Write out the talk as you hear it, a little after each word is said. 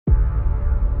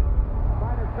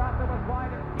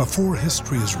Before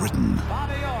history is written,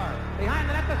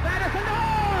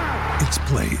 it's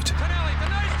played.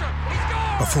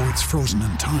 Before it's frozen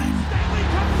in time,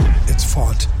 it's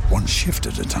fought one shift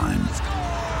at a time.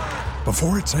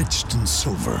 Before it's etched in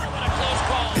silver,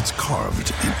 it's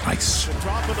carved in ice.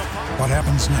 What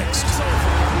happens next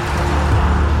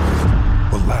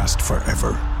will last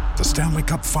forever. The Stanley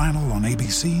Cup Final on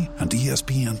ABC and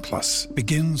ESPN Plus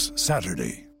begins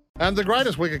Saturday. And the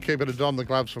greatest wicketkeeper to don the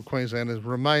gloves for Queensland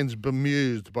remains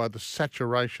bemused by the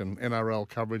saturation NRL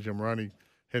coverage, and we're only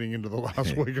heading into the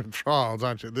last week of trials,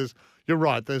 aren't you? You're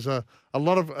right. There's a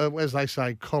lot of, as they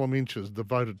say, column inches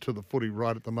devoted to the footy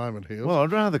right at the moment here. Well,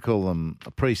 I'd rather call them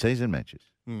pre-season matches,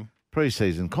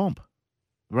 pre-season comp,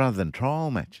 rather than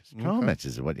trial matches. Trial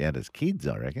matches are what you had as kids,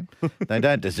 I reckon. They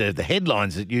don't deserve the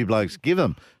headlines that you blokes give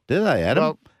them, do they,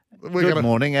 Adam? Well, Good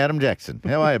morning, Adam Jackson.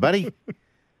 How are you, buddy?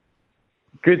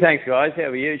 Good, thanks, guys. How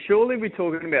are you? Surely we're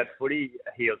talking about footy,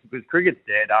 Heels, because cricket's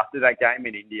dead. After that game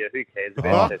in India, who cares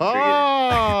about Test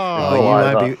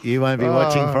cricket? You won't be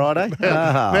watching Friday?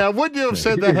 Now, wouldn't you have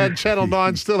said that had Channel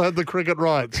 9 still had the cricket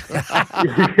rights?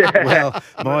 Well,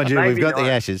 mind you, we've got not.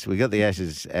 the Ashes. We've got the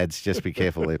Ashes ads. Just be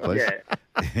careful there, please.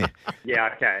 Okay. Yeah,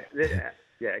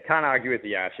 can't argue with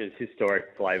the Ashes. Historic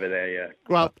flavour there, yeah.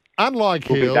 Well, unlike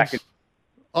We'll be Heels, back in-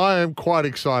 I am quite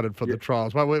excited for the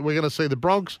trials. We're going to see the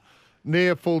Bronx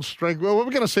near full strength. Well, we're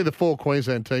going to see the four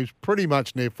Queensland teams pretty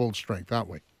much near full strength, aren't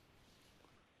we?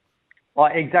 Oh,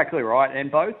 exactly right. And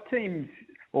both teams,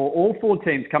 or all four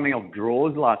teams, coming off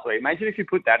draws last week. Imagine if you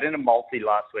put that in a multi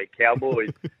last week. Cowboys,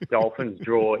 Dolphins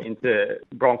draw into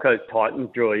Broncos,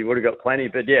 Titans draw. You would have got plenty.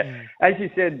 But, yeah, as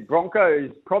you said, Broncos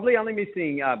probably only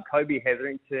missing Kobe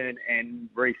Hetherington and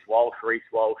Reece Walsh. Reece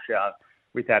Walsh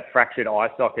with that fractured eye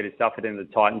socket he suffered in the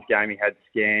Titans game. He had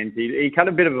scans. He cut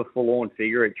a bit of a forlorn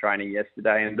figure at training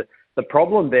yesterday. And the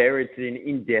problem there, it's an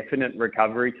indefinite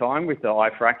recovery time with the eye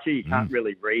fracture. You can't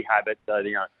really rehab it. So,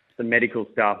 the medical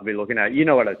staff will be looking at it. You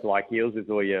know what it's like, Heels, with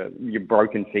all your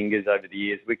broken fingers over the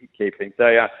years, wicket keeping.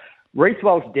 So, Reece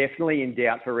Walsh definitely in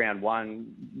doubt for round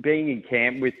one. Being in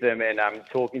camp with them and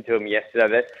talking to him yesterday,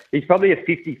 that he's probably a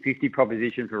 50-50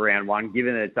 proposition for round one,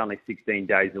 given that it's only 16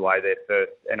 days away, their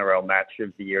first NRL match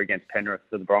of the year against Penrith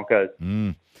for the Broncos.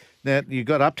 Now, you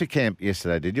got up to camp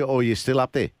yesterday, did you? Or are you still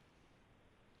up there?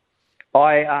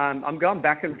 I'm going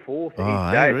back and forth each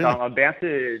day, really? so I'm about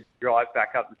to drive back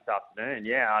up this afternoon.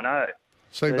 Yeah, I know.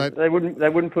 See, They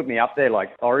wouldn't put me up there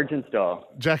like Origin style.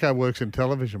 Jacko works in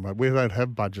television, mate. We don't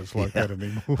have budgets like that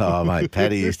anymore. Oh, mate,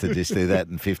 Paddy used to just do that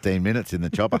in 15 minutes in the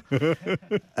chopper.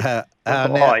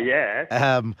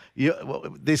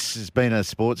 This has been a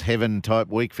sports heaven type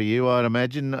week for you, I'd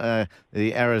imagine. The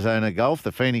Arizona Golf,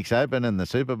 the Phoenix Open and the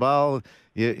Super Bowl,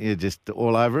 you're just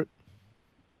all over it?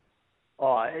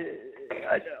 Oh,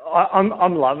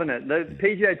 I'm loving it. The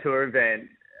PGA Tour event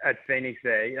at Phoenix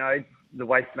there, it's the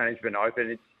Waste Management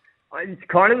Open. It's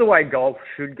kind of the way golf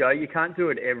should go. You can't do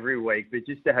it every week, but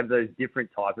just to have those different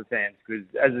type of fans, because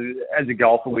as a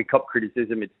golfer, we cop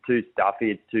criticism. It's too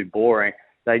stuffy. It's too boring.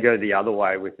 They go the other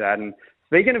way with that. And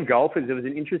speaking of golfers, there was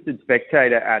an interested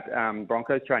spectator at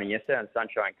Broncos training yesterday on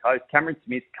Sunshine Coast. Cameron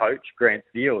Smith's coach, Grant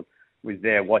Field, was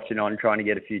there watching on, trying to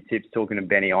get a few tips, talking to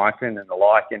Benny Eichen and the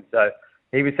like. And so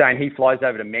he was saying he flies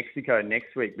over to Mexico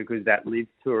next week because that Live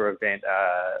Tour event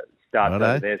starts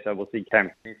over there. So we'll see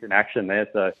Cam Smith in action there.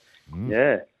 So,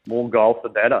 yeah, more golf, the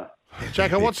better.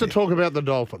 Jacko, what's the talk about the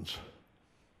Dolphins?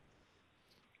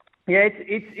 Yeah,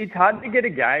 it's hard to get a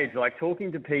gauge. Like,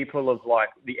 talking to people of, like,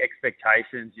 the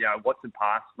expectations, what's the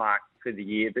pass mark for the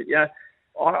year. But,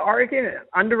 I reckon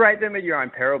underrate them at your own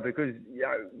peril because,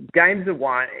 games are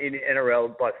won in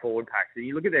NRL by forward packs. And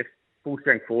you look at their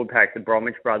full-strength forward pack, the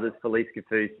Bromwich brothers, Felice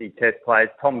Kafusi, test players.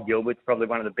 Tom Gilbert's probably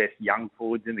one of the best young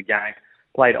forwards in the game.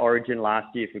 Played Origin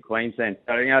last year for Queensland.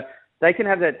 So, they can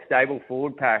have that stable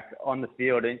forward pack on the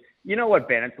field. And you know what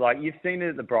Bennett's like. You've seen it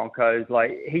at the Broncos.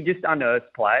 Like, he just unearths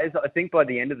players. I think by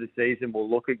the end of the season, we'll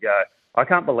look and go, I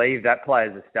can't believe that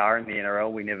player's a star in the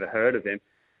NRL. We never heard of him.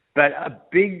 But a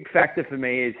big factor for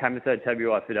me is Hamiso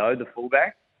Tabuai-Fidow, the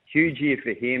fullback. Huge year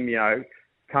for him,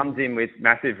 comes in with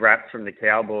massive raps from the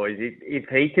Cowboys. If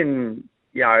he can,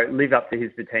 live up to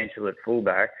his potential at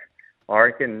fullback, I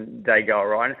reckon they go all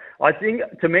right. I think,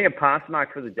 to me, a pass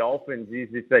mark for the Dolphins is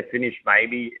if they finish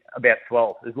maybe about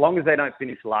 12th. As long as they don't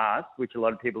finish last, which a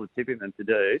lot of people are tipping them to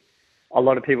do, a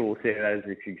lot of people will see that as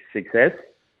a success.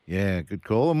 Yeah, good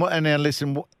call. And now,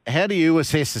 listen, how do you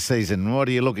assess the season? What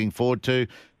are you looking forward to?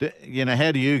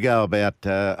 How do you go about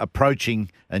approaching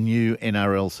a new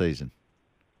NRL season?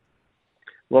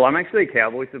 Well, I'm actually a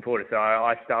Cowboys supporter, so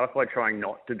I start off by trying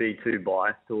not to be too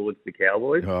biased towards the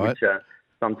Cowboys, right. which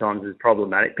sometimes is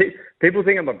problematic. People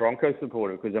think I'm a Broncos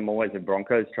supporter because I'm always at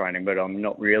Broncos training, but I'm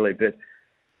not really. But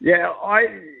yeah,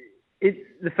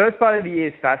 the first part of the year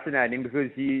is fascinating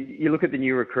because you look at the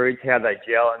new recruits, how they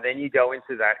gel, and then you go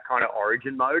into that kind of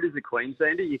origin mode as a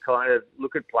Queenslander. You kind of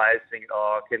look at players, think,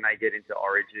 oh, can they get into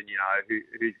origin?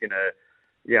 Who's going to,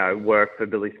 work for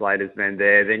Billy Slater's men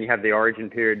there? Then you have the origin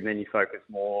period, and then you focus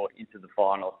more into the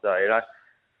final. So,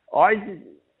 I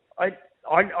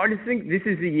just think this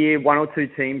is the year one or two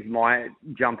teams might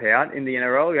jump out in the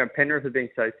NRL. Penrith have been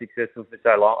so successful for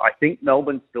so long. I think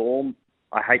Melbourne Storm,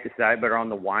 I hate to say it, but are on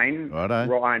the wane. Righto.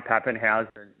 Ryan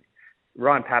Pappenhausen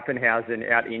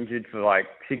out injured for like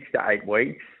 6 to 8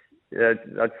 weeks. That's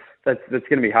going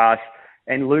to be harsh.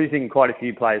 And losing quite a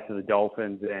few players to the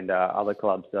Dolphins and other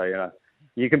clubs. So,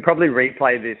 you can probably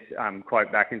replay this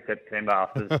quote back in September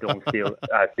after the Storm steal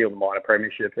the minor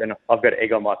premiership. And I've got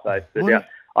egg on my face. But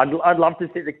I'd love to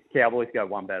see the Cowboys go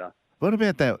one better. What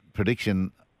about that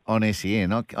prediction on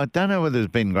SEN? I don't know whether it's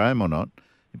Ben Graham or not.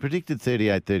 He predicted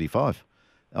 38-35.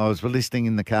 I was listening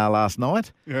in the car last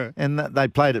night, and they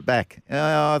played it back.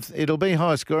 It'll be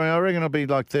high scoring. I reckon it'll be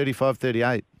like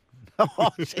 35-38.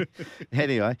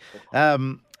 Anyway,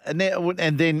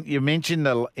 and then you mentioned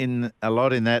a lot in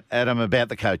that, Adam, about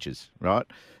the coaches, right?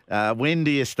 When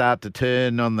do you start to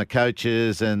turn on the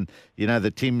coaches and,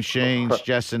 the Tim Sheens,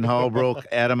 Justin Holbrook,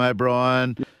 Adam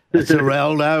O'Brien,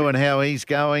 Ciraldo and how he's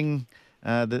going?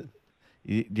 Do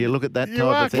you look at that type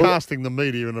of thing? You are casting the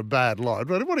media in a bad light.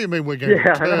 What do you mean we're going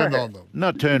to turn on them?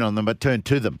 Not turn on them, but turn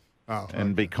to them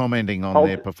and be commenting on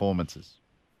their performances.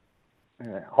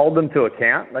 Hold them to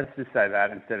account. Let's just say that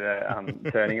instead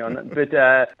of turning on them. But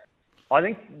I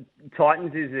think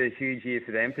Titans is a huge year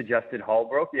for them, for Justin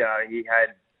Holbrook. He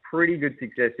had pretty good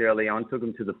success early on, took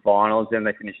them to the finals, then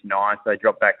they finished 9th. They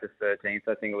dropped back to 13th,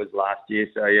 I think it was last year.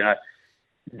 So,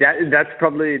 that's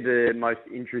probably the most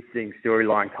interesting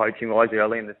storyline coaching-wise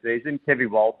early in the season.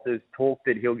 Kevin Walters talked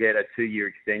that he'll get a 2-year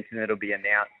extension. It'll be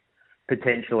announced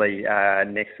potentially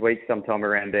next week, sometime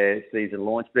around their season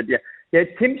launch. But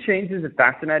Tim Sheens is a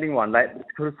fascinating one. That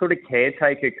sort of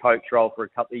caretaker coach role for a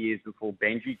couple of years before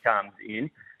Benji comes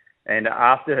in. And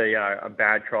after a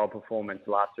bad trial performance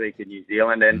last week in New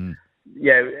Zealand, and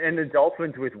the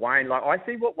Dolphins with Wayne, like I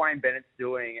see what Wayne Bennett's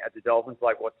doing at the Dolphins,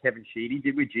 like what Kevin Sheedy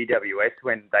did with GWS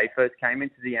when they first came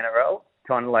into the NRL,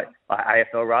 kind of like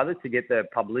AFL rather, to get the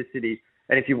publicity.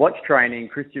 And if you watch training,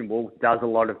 Christian Wolf does a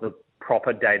lot of the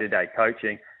proper day-to-day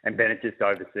coaching, and Bennett just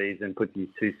oversees and puts his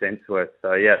 2 cents worth.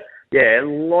 So a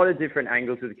lot of different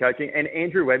angles with the coaching. And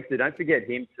Andrew Webster, don't forget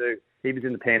him too. He was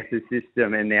in the Panthers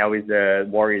system and now he's the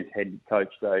Warriors head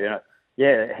coach. So,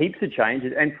 heaps of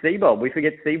changes. And Seibold, we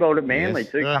forget Seibold at Manly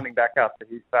too, coming back after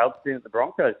his failed stint at the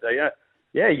Broncos. So,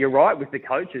 you're right with the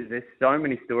coaches. There's so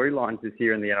many storylines this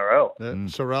year in the NRL.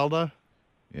 Ciraldo?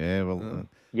 Yeah, well...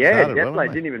 definitely. I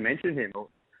didn't even mention him.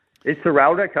 Is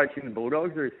Ciraldo coaching the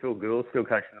Bulldogs or is Phil Gould still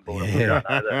coaching the Bulldogs? Yeah.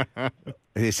 I don't know that.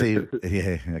 You see,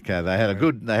 okay. They had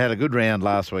a good round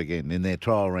last weekend in their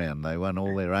trial round. They won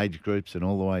all their age groups and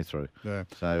all the way through. Yeah.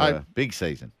 So big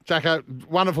season. Jacko,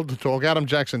 wonderful to talk. Adam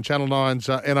Jackson, Channel 9's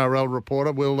NRL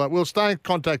reporter. We'll stay in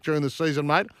contact during the season,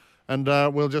 mate, and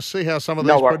we'll just see how some of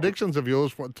these predictions of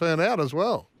yours turn out as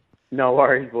well. No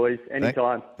worries, boys.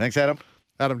 Anytime. Thanks, Adam.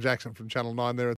 Adam Jackson from Channel 9 there.